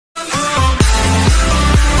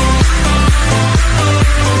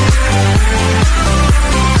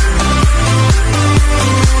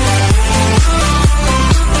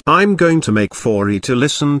I'm going to make Fori to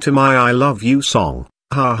listen to my I love you song.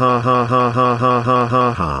 Ha ha ha ha ha ha ha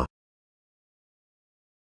ha ha.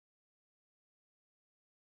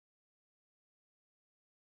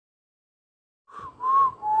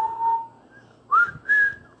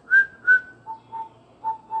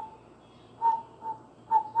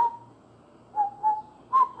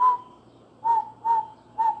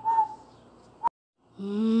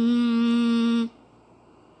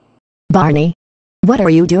 Barney, what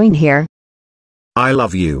are you doing here? I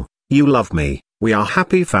love you, you love me, we are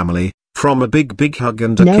happy family, from a big hug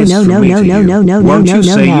and a No, kiss no, from no, me no, to no, you. no, no, Won't no, you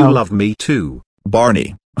no, say no. you love me too?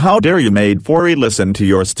 Barney, how dare you made Fori listen to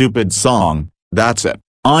your stupid song? That's it.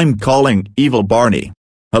 I'm calling Evil Barney.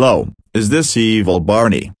 Hello, is this Evil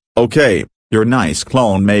Barney? Okay, your nice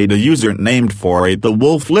clone made a user named Fori the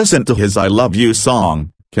Wolf listen to his I love you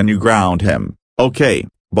song. Can you ground him? Okay,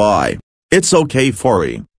 bye. It's okay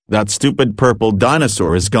Fori, that stupid purple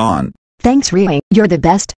dinosaur is gone. Thanks Rie, you're the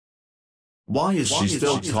best. Why is she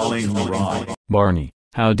still calling me Ron? Barney,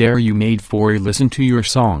 how dare you made Fori listen to your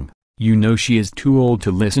song? You know she is too old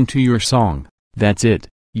to listen to your song. That's it,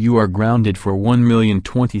 you are grounded for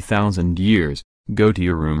 1,020,000 years. Go to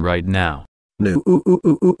your room right now. No.